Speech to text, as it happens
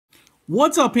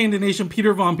What's up, Panda Nation?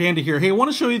 Peter Von Panda here. Hey, I want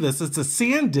to show you this. It's a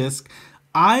SanDisk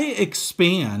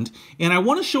iXpand, and I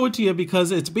want to show it to you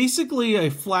because it's basically a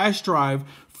flash drive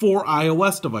for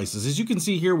iOS devices. As you can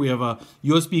see here, we have a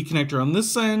USB connector on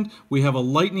this end, we have a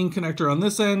lightning connector on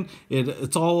this end.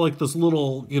 It's all like this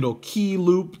little, key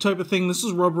loop type of thing. This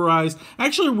is rubberized. I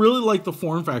actually really like the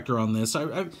form factor on this.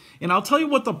 And I'll tell you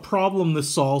what the problem this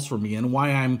solves for me and why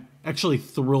I'm actually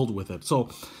thrilled with it.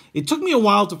 So it took me a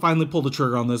while to finally pull the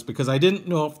trigger on this because I didn't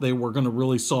know if they were going to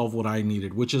really solve what I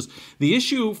needed, which is the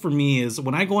issue for me is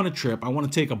when I go on a trip, I want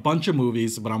to take a bunch of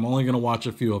movies, but I'm only going to watch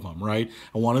a few of them, right?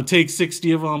 I want to take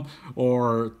 60 of them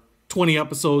or 20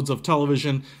 episodes of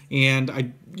television, and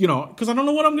because I don't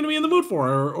know what I'm going to be in the mood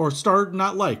for or start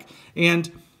not like.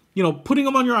 And putting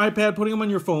them on your iPad, putting them on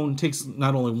your phone takes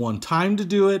not only one time to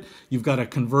do it, you've got to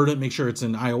convert it, make sure it's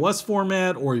in iOS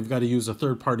format, or you've got to use a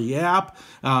third-party app,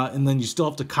 and then you still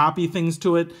have to copy things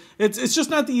to it. It's just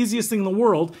not the easiest thing in the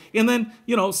world. And then,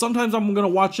 sometimes I'm going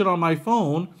to watch it on my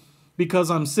phone because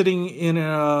I'm sitting in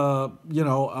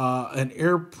an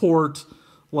airport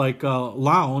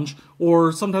lounge,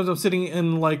 or sometimes I'm sitting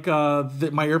in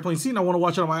my airplane seat and I want to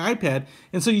watch it on my iPad,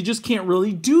 and so you just can't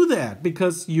really do that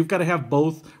because you've got to have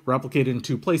both replicated in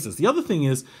two places. The other thing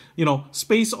is,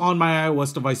 space on my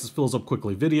iOS devices fills up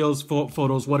quickly, videos,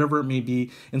 photos, whatever it may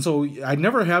be, and so I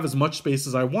never have as much space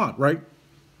as I want, right?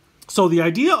 So the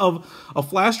idea of a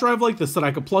flash drive like this that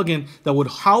I could plug in that would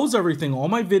house everything, all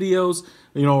my videos,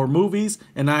 or movies,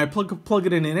 and I plug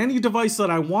it in any device that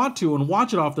I want to and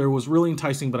watch it off there was really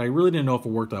enticing, but I really didn't know if it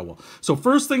worked that well. So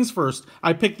first things first,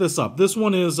 I picked this up. This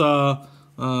one is 32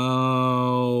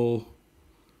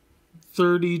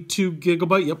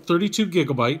 gigabyte. Yep, 32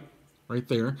 gigabyte right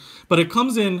there. But it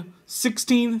comes in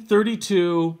 16,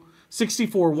 32,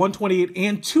 64, 128,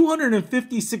 and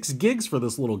 256 gigs for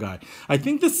this little guy. I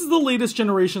think this is the latest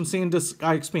generation SanDisk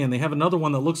iXpand. They have another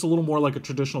one that looks a little more like a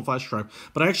traditional flash drive,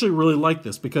 but I actually really like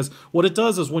this because what it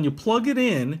does is when you plug it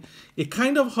in, it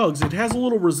kind of hugs. It has a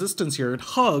little resistance here. It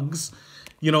hugs,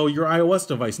 your iOS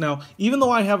device. Now, even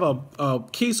though I have a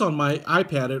case on my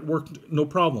iPad, it worked no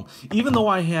problem. Even though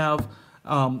I have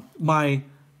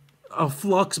a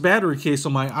flux battery case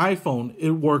on my iPhone,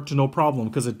 it worked no problem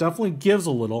because it definitely gives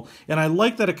a little, and I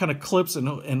like that it kind of clips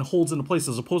and holds into place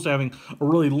as opposed to having a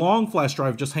really long flash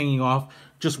drive just hanging off,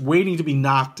 just waiting to be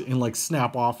knocked and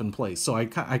snap off in place. So I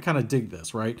kind of dig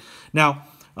this, right? Now,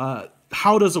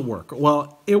 how does it work?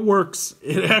 Well, it works.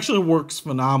 It actually works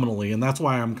phenomenally, and that's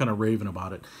why I'm kind of raving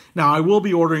about it. Now, I will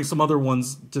be ordering some other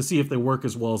ones to see if they work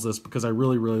as well as this because I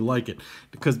really, really like it.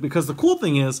 Because the cool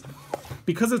thing is,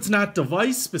 because it's not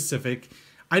device specific,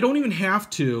 I don't even have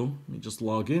to, let me just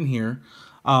log in here.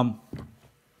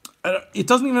 It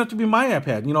doesn't even have to be my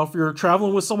iPad. If you're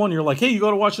traveling with someone, you're like, hey, you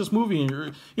got to watch this movie,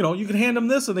 and you can hand them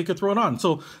this and they could throw it on.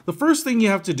 So the first thing you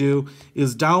have to do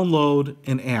is download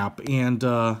an app, and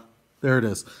there it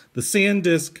is, the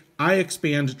SanDisk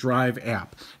iXpand Drive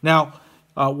app. Now,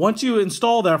 once you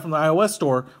install that from the iOS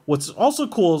store, what's also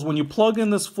cool is when you plug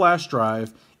in this flash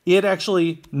drive, it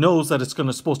actually knows that it's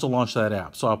supposed to launch that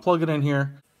app. So I'll plug it in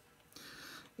here,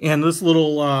 and this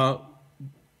little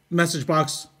message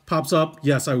box pops up.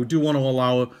 Yes, I do want to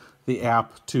allow the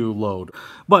app to load.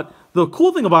 But the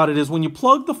cool thing about it is when you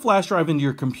plug the flash drive into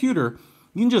your computer,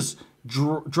 you can just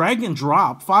drag and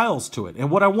drop files to it.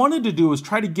 And what I wanted to do is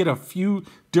try to get a few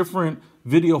different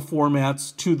video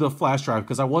formats to the flash drive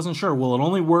because I wasn't sure, will it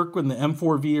only work in the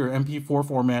M4V or MP4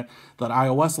 format that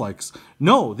iOS likes?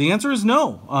 No, the answer is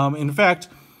no. In fact,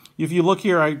 if you look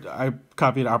here, I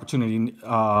copied Opportunity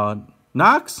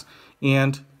Knox,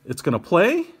 and it's going to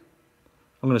play.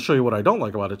 I'm going to show you what I don't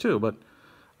like about it too, but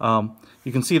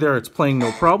you can see there it's playing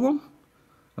no problem.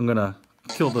 I'm going to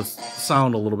kill the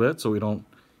sound a little bit so we don't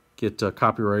get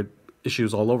copyright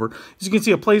issues all over. As you can see,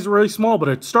 it plays really small, but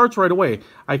it starts right away.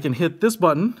 I can hit this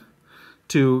button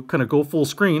to kind of go full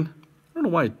screen. I don't know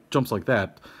why it jumps like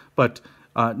that, but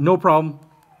no problem.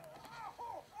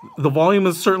 The volume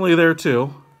is certainly there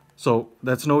too, so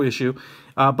that's no issue.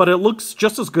 But it looks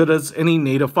just as good as any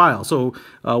native file. So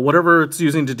whatever it's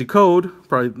using to decode,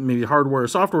 probably maybe hardware or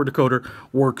software decoder,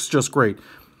 works just great.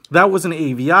 That was an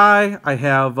AVI. I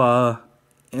have an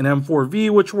M4V,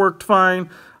 which worked fine.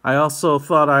 I also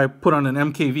thought I put on an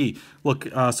MKV. Look,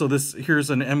 so here's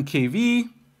an MKV,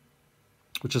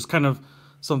 which is kind of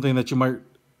something that you might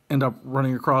end up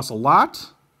running across a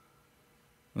lot.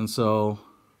 And so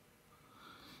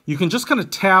you can just kind of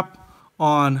tap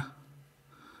on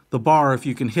the bar if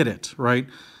you can hit it, right?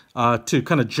 To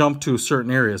kind of jump to certain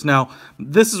areas. Now,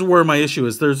 this is where my issue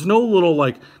is. There's no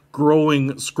little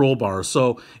growing scroll bar,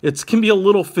 so it can be a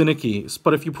little finicky.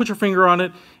 But if you put your finger on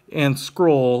it, and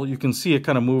scroll, you can see it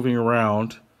kind of moving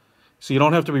around. So you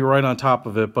don't have to be right on top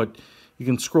of it, but you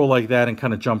can scroll like that and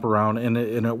kind of jump around, and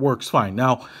it works fine.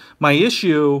 Now, my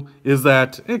issue is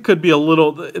that it could be a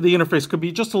little, the interface could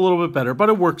be just a little bit better, but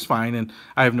it works fine, and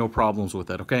I have no problems with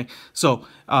it, okay? So,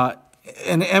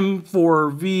 an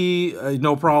M4V,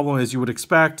 no problem, as you would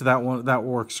expect. That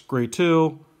works great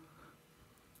too.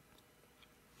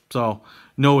 So,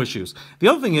 no issues. The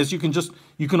other thing is you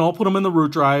can all put them in the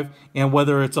root drive, and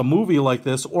whether it's a movie like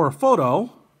this or a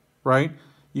photo, right?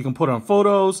 You can put on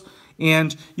photos,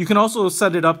 and you can also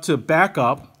set it up to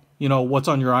backup, you know, what's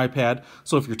on your iPad.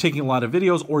 So if you're taking a lot of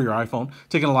videos, or your iPhone,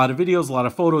 taking a lot of videos, a lot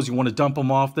of photos, you want to dump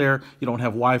them off there, you don't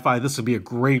have Wi-Fi, this would be a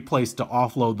great place to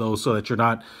offload those so that you're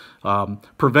not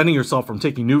preventing yourself from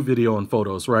taking new video and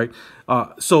photos, right?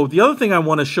 So the other thing I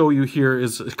want to show you here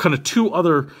is kind of two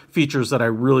other features that I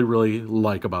really, really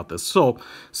like about this. So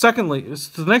secondly,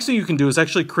 the next thing you can do is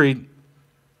actually create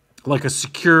like a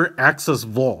secure access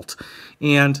vault.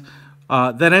 And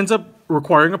that ends up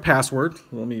requiring a password.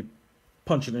 Let me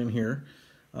punch it in here.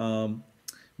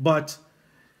 But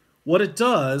what it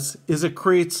does is it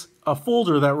creates a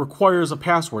folder that requires a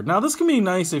password. Now, this can be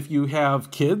nice if you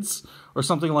have kids or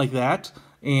something like that,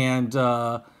 and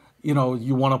you know,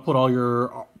 you want to put all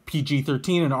your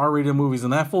PG-13 and R-rated movies in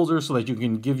that folder so that you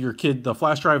can give your kid the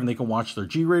flash drive and they can watch their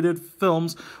G-rated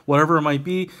films, whatever it might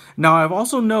be. Now, I've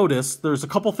also noticed there's a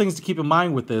couple things to keep in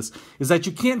mind with this, is that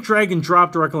you can't drag and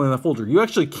drop directly in the folder. You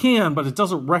actually can, but it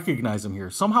doesn't recognize them here.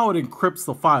 Somehow it encrypts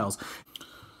the files.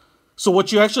 So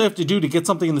what you actually have to do to get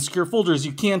something in the secure folder is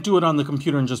you can't do it on the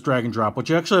computer and just drag and drop. What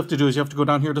you actually have to do is you have to go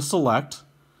down here to select.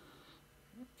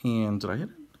 And did I hit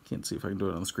it? Can't see if I can do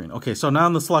it on the screen. Okay, so now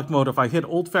in the select mode, if I hit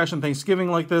old-fashioned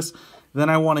Thanksgiving like this, then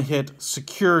I want to hit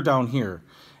secure down here.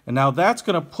 And now that's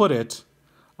going to put it,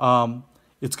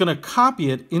 it's going to copy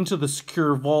it into the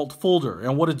secure vault folder.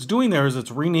 And what it's doing there is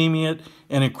it's renaming it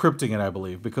and encrypting it, I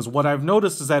believe. Because what I've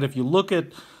noticed is that if you look at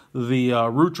the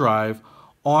root drive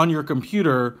on your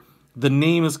computer, the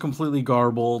name is completely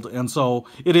garbled. And so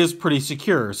it is pretty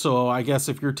secure. So I guess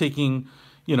if you're taking,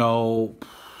 you know,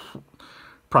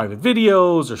 private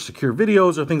videos or secure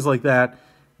videos or things like that,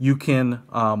 you can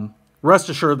rest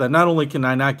assured that not only can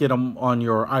I not get them on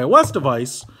your iOS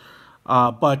device,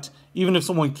 but even if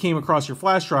someone came across your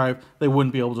flash drive, they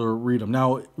wouldn't be able to read them.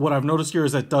 Now, what I've noticed here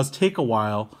is that it does take a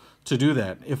while to do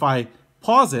that. If I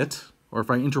pause it, or if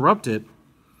I interrupt it,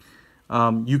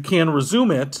 you can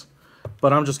resume it,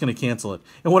 but I'm just going to cancel it.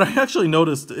 And what I actually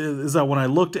noticed is that when I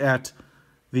looked at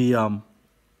the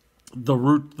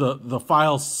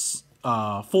files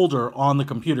folder on the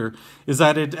computer, is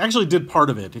that it actually did part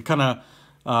of it. It kind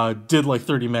of did like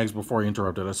 30 megs before I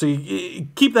interrupted it. So you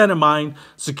keep that in mind.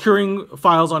 Securing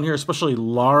files on here, especially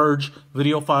large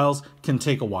video files, can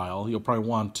take a while. You'll probably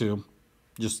want to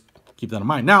just keep that in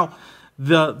mind. Now,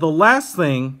 the last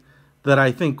thing that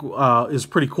I think is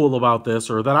pretty cool about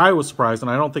this, or that I was surprised, and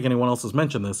I don't think anyone else has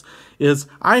mentioned this, is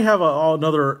I have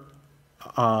another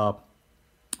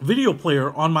video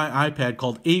player on my iPad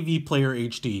called AV Player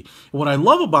HD. And what I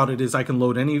love about it is I can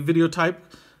load any video type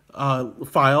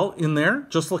file in there,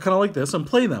 just kind of like this, and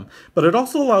play them. But it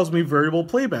also allows me variable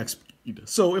playback speed.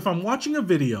 So if I'm watching a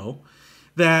video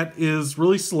that is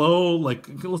really slow, like,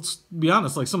 let's be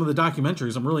honest, like some of the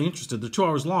documentaries, I'm really interested. They're 2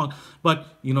 hours long,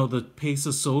 but, you know, the pace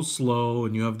is so slow,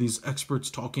 and you have these experts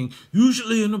talking,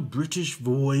 usually in a British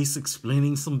voice,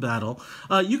 explaining some battle.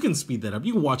 You can speed that up.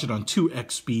 You can watch it on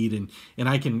 2x speed, and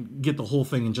I can get the whole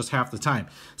thing in just half the time.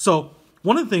 So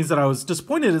one of the things that I was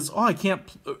disappointed is, I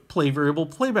can't play variable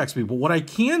playback speed. But what I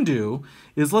can do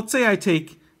is, let's say I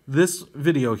take this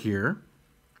video here,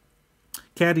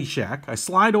 Caddyshack, I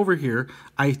slide over here,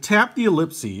 I tap the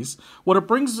ellipses. What it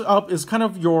brings up is kind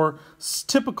of your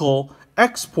typical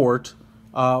export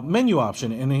menu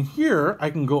option. And in here,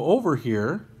 I can go over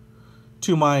here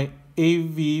to my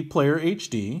AV Player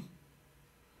HD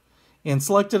and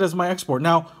select it as my export.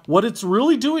 Now, what it's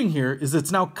really doing here is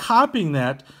it's now copying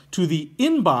that to the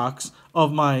inbox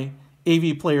of my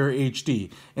AV Player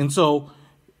HD. And so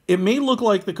it may look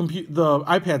like the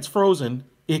iPad's frozen.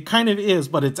 It kind of is,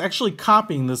 but it's actually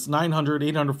copying this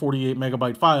 848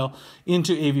 megabyte file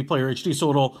into AV Player HD.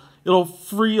 So it'll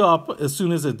free up as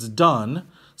soon as it's done.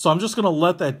 So I'm just going to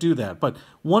let that do that. But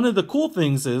one of the cool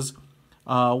things is,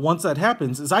 once that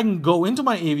happens, is I can go into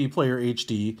my AV Player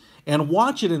HD and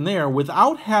watch it in there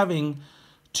without having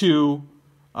to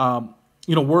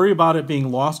worry about it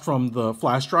being lost from the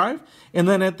flash drive. And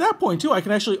then at that point too, I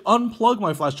can actually unplug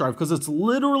my flash drive because it's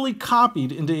literally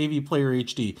copied into AV Player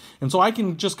HD. And so I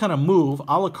can just kind of move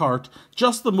a la carte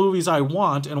just the movies I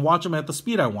want and watch them at the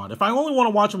speed I want. If I only want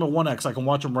to watch them at 1x, I can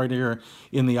watch them right here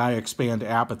in the iXpand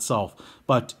app itself.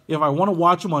 But if I want to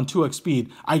watch them on 2x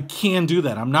speed, I can do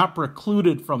that. I'm not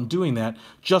precluded from doing that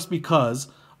just because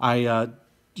I,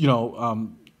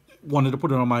 wanted to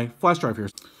put it on my flash drive here.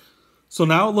 So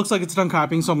now it looks like it's done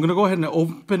copying, so I'm going to go ahead and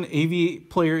open AV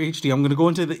Player HD. I'm going to go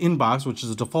into the inbox, which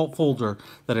is a default folder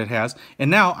that it has.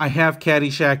 And now I have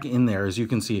Caddyshack in there, as you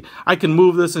can see. I can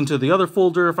move this into the other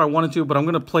folder if I wanted to, but I'm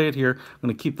going to play it here. I'm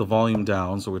going to keep the volume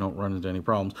down so we don't run into any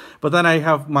problems. But then I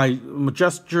have my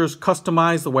gestures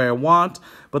customized the way I want.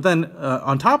 But then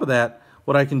on top of that,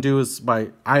 what I can do is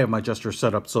I have my gesture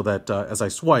set up so that as I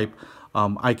swipe,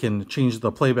 I can change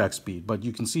the playback speed. But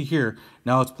you can see here,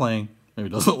 now it's playing. Maybe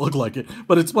it doesn't look like it,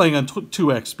 but it's playing on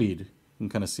 2x speed. You can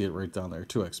kind of see it right down there,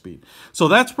 2x speed. So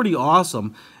that's pretty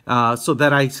awesome, so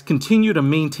that I continue to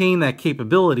maintain that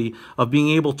capability of being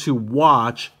able to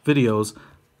watch videos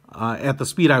at the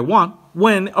speed I want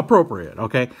when appropriate,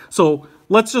 okay? So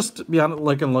let's just be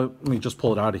honest, and let me just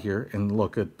pull it out of here and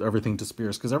look at everything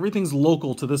disappears because everything's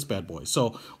local to this bad boy.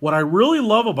 So what I really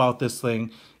love about this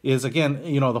thing is, again,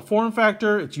 the form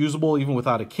factor, it's usable even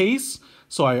without a case.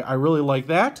 So I really like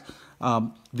that.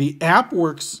 The app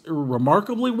works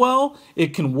remarkably well.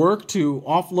 It can work to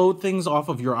offload things off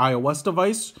of your iOS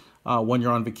device when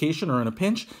you're on vacation or in a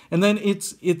pinch. And then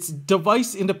it's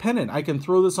device independent. I can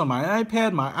throw this on my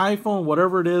iPad, my iPhone,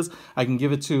 whatever it is. I can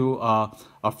give it to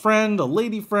a friend, a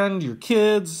lady friend, your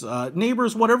kids,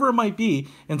 neighbors, whatever it might be.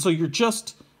 And so you're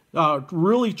just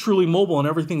really, truly mobile and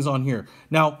everything's on here.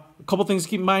 Now, a couple things to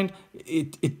keep in mind.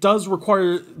 It does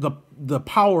require the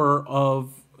power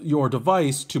of your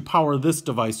device to power this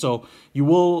device, so you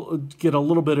will get a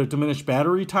little bit of diminished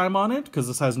battery time on it because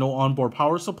this has no onboard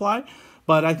power supply,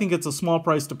 but I think it's a small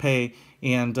price to pay,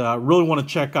 and really want to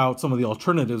check out some of the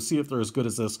alternatives, see if they're as good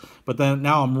as this. But then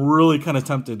now I'm really kind of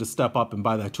tempted to step up and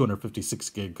buy that 256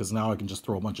 gig because now I can just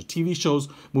throw a bunch of TV shows,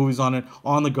 movies on it,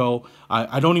 on the go.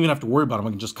 I don't even have to worry about them. I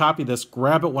can just copy this,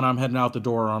 grab it when I'm heading out the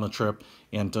door or on a trip,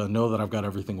 and know that I've got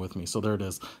everything with me. So there it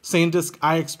is. SanDisk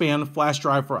iXpand flash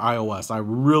drive for iOS. I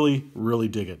really, really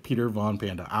dig it. Peter Von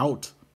Panda out.